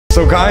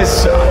So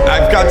guys,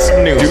 I've got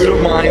some news. Due to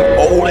my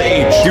old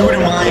age, due to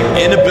my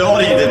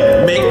inability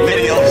to make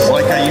videos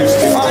like I used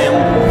to, I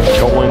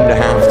am going to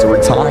have to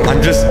retire. I'm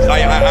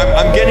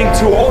getting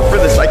too old for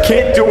this. I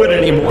can't do it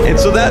anymore. And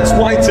so that's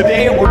why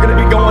today we're gonna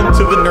be going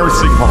to the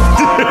nursing home.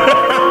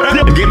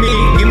 Give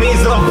me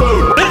some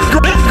food. It's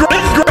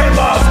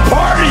grandma's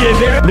partying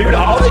there. Dude,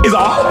 all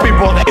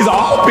people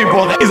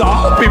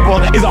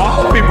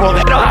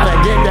that know how to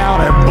get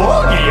down and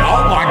boogie.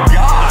 Oh my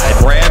God.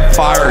 Grab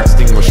fire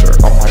extinguisher.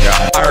 Oh my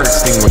God. Fire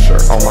extinguisher.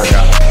 Oh my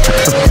God.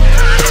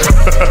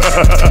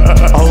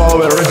 Hello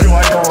there. Would you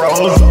like a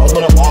rose? I'm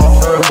gonna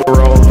offer a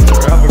rose.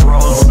 Have a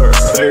rose, sir.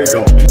 There you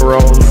go.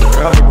 Rose.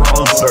 Have a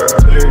rose, sir.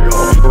 There you go.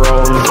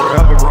 Rose.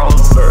 Have a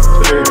rose, sir.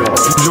 There you go.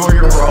 Enjoy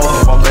your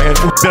rose, my man.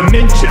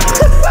 Dementia.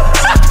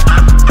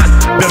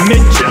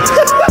 Dementia.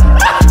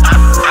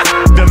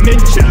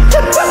 Dementia.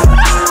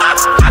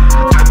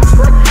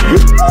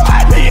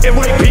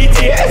 Wait,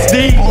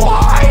 PTSD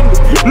line.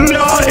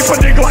 No, they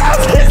put the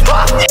glasses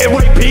on.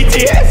 Wait,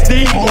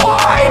 PTSD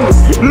line.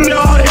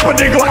 No, they put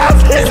the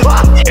glasses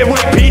on.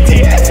 Wait,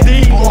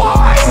 PTSD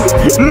line.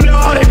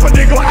 No, they put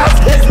the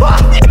glasses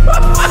on.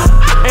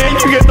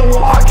 And you get the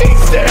walking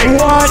stick.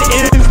 What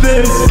is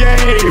this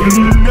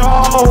game?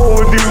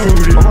 No,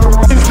 dude.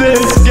 What is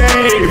this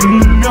game?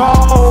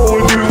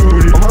 No,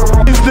 dude.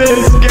 What is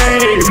this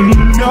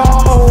game?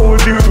 No,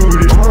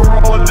 dude.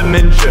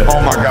 Dementia.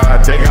 Oh my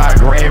God, they got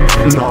Graham.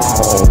 No,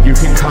 you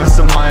can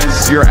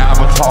customize your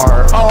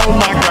avatar. Oh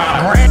my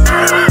God, wait,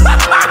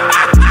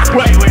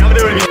 I'm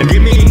doing it.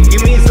 Give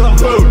me some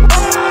food.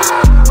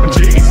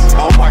 Jeez,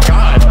 oh my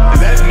God, is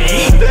that me?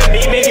 Is that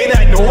me making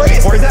that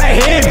noise? Or is that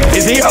him?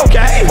 Is he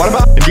okay? What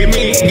about? Give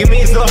me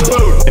some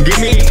food. Give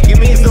me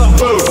some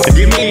food.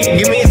 Give me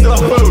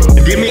some food.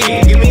 Give me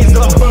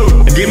some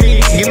food. Give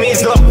me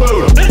some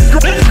food. This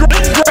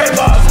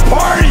grandma's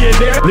partying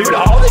there. Dude,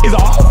 all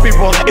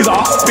people.